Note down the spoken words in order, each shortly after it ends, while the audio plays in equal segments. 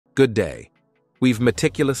Good day. We've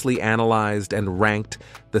meticulously analyzed and ranked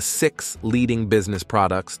the 6 leading business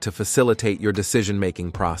products to facilitate your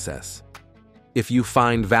decision-making process. If you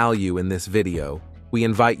find value in this video, we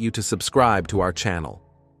invite you to subscribe to our channel.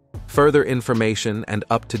 Further information and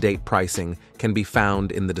up-to-date pricing can be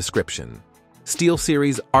found in the description.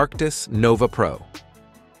 SteelSeries Arctis Nova Pro.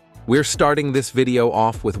 We're starting this video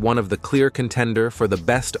off with one of the clear contender for the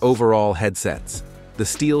best overall headsets, the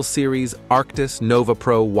SteelSeries Arctis Nova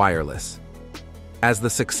Pro Wireless. As the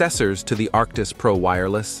successors to the Arctis Pro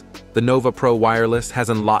Wireless, the Nova Pro Wireless has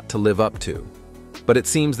a lot to live up to, but it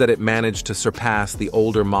seems that it managed to surpass the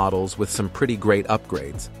older models with some pretty great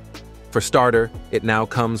upgrades. For starter, it now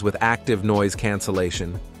comes with active noise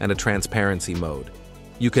cancellation and a transparency mode.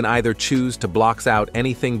 You can either choose to block out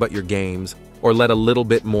anything but your games or let a little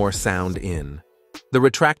bit more sound in. The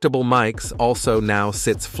retractable mics also now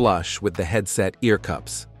sits flush with the headset ear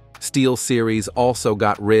cups. SteelSeries also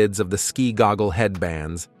got rid of the ski goggle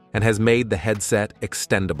headbands and has made the headset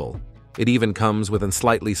extendable. It even comes with a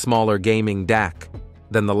slightly smaller gaming DAC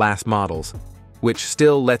than the last models, which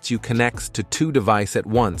still lets you connect to 2 devices at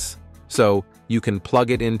once, so you can plug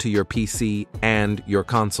it into your PC and your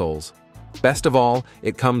consoles. Best of all,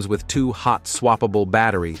 it comes with 2 hot swappable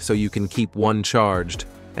batteries so you can keep one charged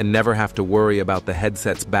and never have to worry about the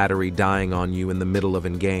headset's battery dying on you in the middle of a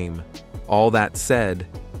game. All that said,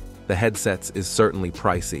 the headsets is certainly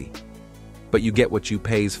pricey, but you get what you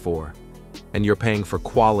pays for, and you're paying for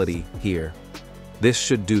quality here. This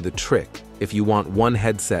should do the trick if you want one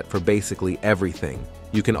headset for basically everything.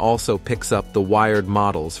 You can also pick up the wired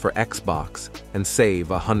models for Xbox and save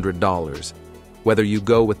 $100. Whether you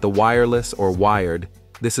go with the wireless or wired,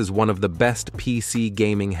 this is one of the best PC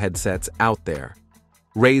gaming headsets out there.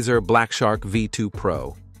 Razer BlackShark V2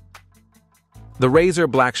 Pro. The Razer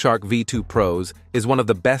BlackShark V2 Pros is one of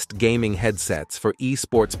the best gaming headsets for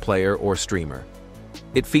eSports player or streamer.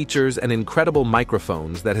 It features an incredible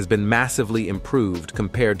microphone that has been massively improved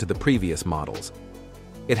compared to the previous models.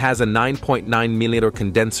 It has a 9.9mm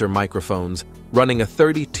condenser microphones running a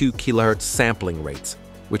 32 kHz sampling rates,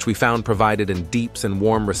 which we found provided in deeps and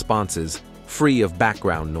warm responses, free of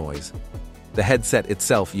background noise. The headset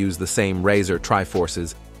itself used the same Razer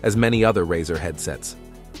Triforces as many other Razer headsets.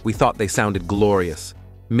 We thought they sounded glorious,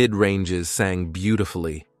 mid-ranges sang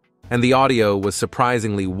beautifully, and the audio was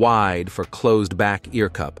surprisingly wide for closed-back ear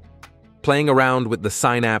cup. Playing around with the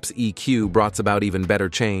Synapse EQ brought about even better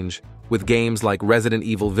change, with games like Resident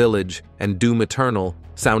Evil Village and Doom Eternal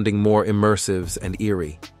sounding more immersive and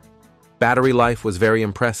eerie. Battery life was very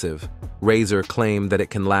impressive. Razer claimed that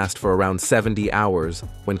it can last for around 70 hours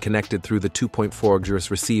when connected through the 2.4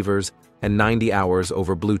 GHz receivers and 90 hours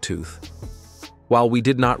over Bluetooth. While we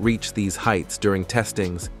did not reach these heights during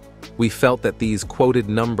testings, we felt that these quoted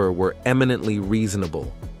numbers were eminently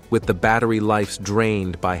reasonable, with the battery life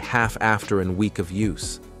drained by half after a week of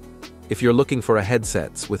use. If you're looking for a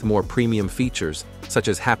headset with more premium features, such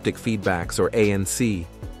as haptic feedbacks or ANC,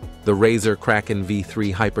 the Razer Kraken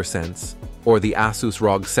V3 Hypersense or the ASUS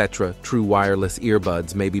ROG Cetra True Wireless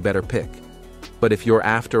earbuds may be better pick. But if you're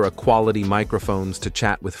after a quality microphones to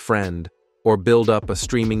chat with friend or build up a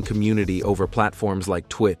streaming community over platforms like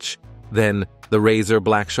Twitch, then the Razer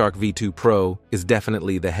BlackShark V2 Pro is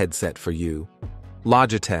definitely the headset for you.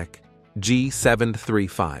 Logitech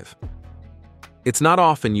G735. It's not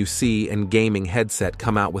often you see a gaming headset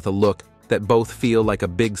come out with a look that both feel like a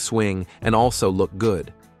big swing and also look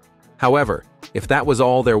good. However, if that was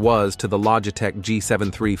all there was to the Logitech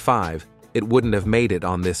G735, it wouldn't have made it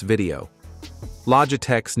on this video.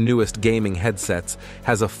 Logitech's newest gaming headsets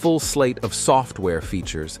has a full slate of software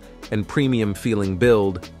features and premium-feeling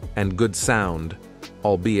build and good sound,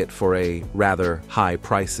 albeit for a rather high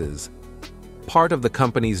prices. Part of the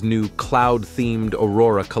company's new cloud-themed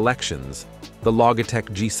Aurora collections, the Logitech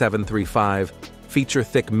G735 feature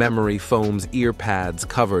thick memory foams ear pads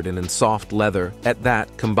covered in soft leather. At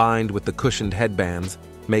that, combined with the cushioned headbands,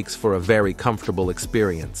 makes for a very comfortable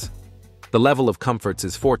experience. The level of comforts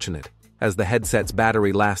is fortunate, as the headset's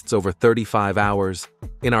battery lasts over 35 hours.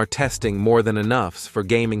 In our testing, more than enough for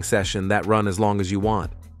gaming session that run as long as you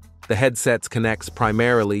want. The headsets connects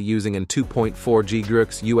primarily using a 2.4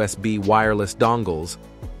 GHz USB wireless dongles,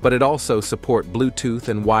 but it also supports Bluetooth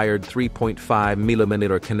and wired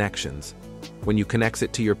 3.5mm connections. When you connect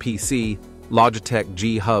it to your PC, Logitech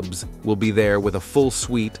G Hubs will be there with a full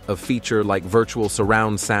suite of features like virtual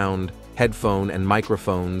surround sound, headphone and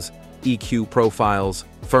microphones, EQ profiles,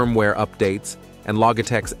 firmware updates, and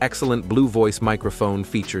Logitech's excellent Blue Voice microphone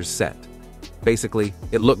features set. Basically,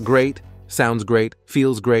 it looked great, sounds great,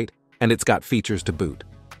 feels great, and it's got features to boot.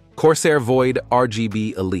 Corsair Void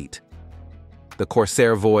RGB Elite. the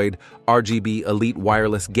Corsair Void RGB Elite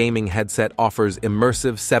Wireless Gaming Headset offers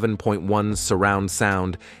immersive 7.1 surround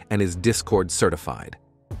sound and is Discord certified.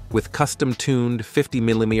 With custom-tuned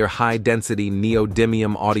 50mm high-density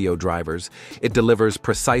neodymium audio drivers, it delivers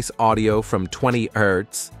precise audio from 20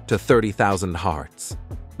 Hz to 30,000 Hz.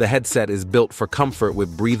 The headset is built for comfort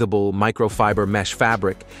with breathable microfiber mesh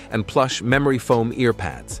fabric and plush memory foam ear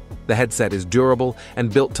pads. The headset is durable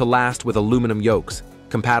and built to last with aluminum yokes,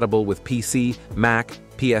 compatible with PC, Mac,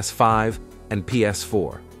 PS5, and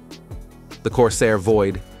PS4. The Corsair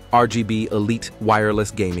Void RGB Elite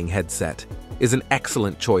Wireless Gaming Headset is an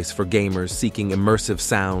excellent choice for gamers seeking immersive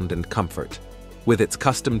sound and comfort. With its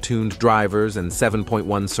custom-tuned drivers and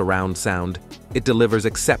 7.1 surround sound, it delivers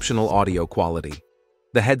exceptional audio quality.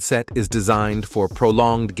 The headset is designed for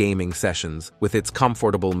prolonged gaming sessions with its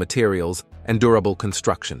comfortable materials and durable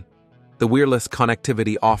construction. The wireless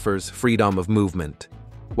connectivity offers freedom of movement,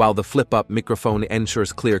 while the flip-up microphone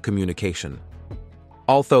ensures clear communication.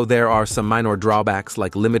 Although there are some minor drawbacks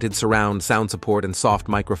like limited surround sound support and soft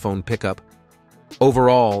microphone pickup,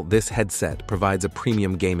 overall, this headset provides a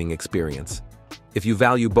premium gaming experience. If you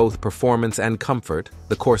value both performance and comfort,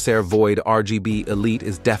 the Corsair Void RGB Elite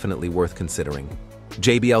is definitely worth considering.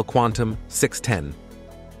 JBL Quantum 610.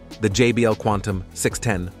 The JBL Quantum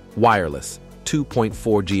 610 Wireless 2.4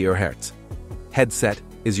 GHz headset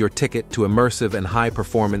is your ticket to immersive and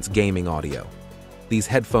high-performance gaming audio. These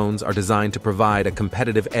headphones are designed to provide a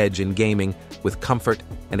competitive edge in gaming with comfort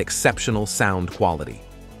and exceptional sound quality.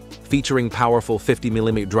 Featuring powerful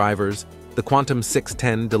 50mm drivers, the Quantum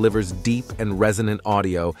 610 delivers deep and resonant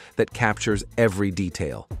audio that captures every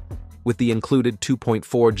detail. With the included 2.4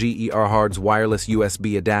 GHz wireless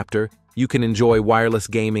USB adapter, you can enjoy wireless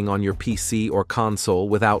gaming on your PC or console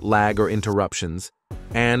without lag or interruptions.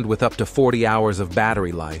 And with up to 40 hours of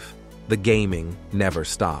battery life, the gaming never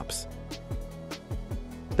stops.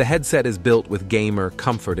 The headset is built with gamer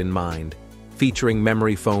comfort in mind, featuring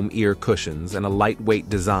memory foam ear cushions and a lightweight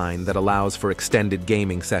design that allows for extended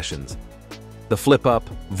gaming sessions. The flip-up,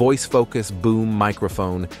 voice-focused boom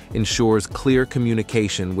microphone ensures clear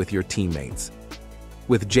communication with your teammates.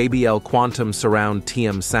 With JBL Quantum Surround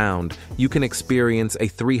TM sound, you can experience a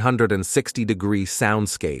 360-degree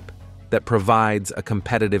soundscape that provides a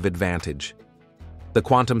competitive advantage. The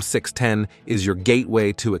Quantum 610 is your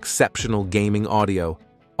gateway to exceptional gaming audio,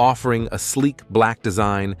 offering a sleek black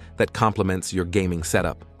design that complements your gaming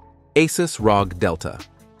setup. ASUS ROG Delta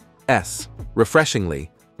S. Refreshingly,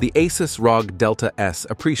 the ASUS ROG Delta S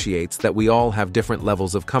appreciates that we all have different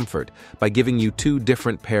levels of comfort by giving you two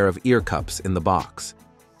different pair of ear cups in the box.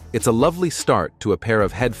 It's a lovely start to a pair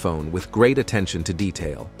of headphones with great attention to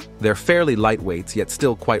detail. They're fairly lightweight yet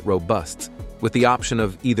still quite robust, with the option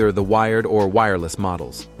of either the wired or wireless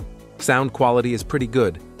models. Sound quality is pretty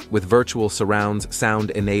good, with virtual surrounds sound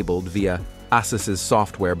enabled via ASUS's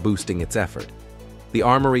software boosting its effort. The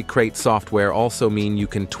Armoury Crate software also mean you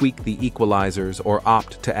can tweak the equalizers or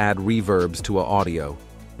opt to add reverbs to audio.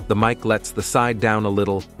 The mic lets the side down a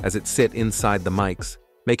little as it sits inside the mics,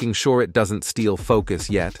 making sure it doesn't steal focus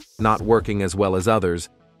yet, not working as well as others,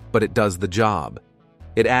 but it does the job.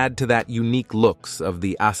 It adds to that unique looks of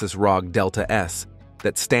the ASUS ROG Delta S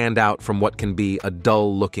that stand out from what can be a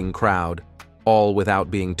dull-looking crowd, all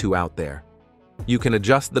without being too out there. You can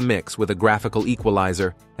adjust the mix with a graphical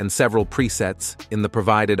equalizer and several presets in the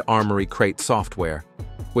provided Armoury Crate software,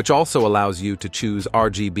 which also allows you to choose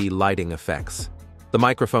RGB lighting effects. The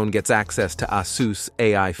microphone gets access to ASUS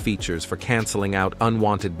AI features for canceling out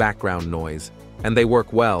unwanted background noise, and they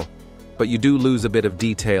work well, but you do lose a bit of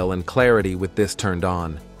detail and clarity with this turned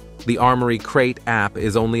on. The Armoury Crate app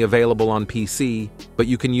is only available on PC, but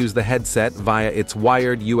you can use the headset via its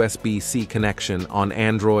wired USB-C connection on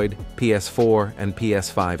Android, PS4, and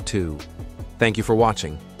PS5 too. Thank you for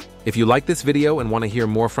watching. If you like this video and want to hear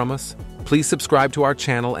more from us, please subscribe to our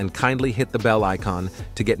channel and kindly hit the bell icon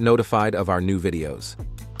to get notified of our new videos.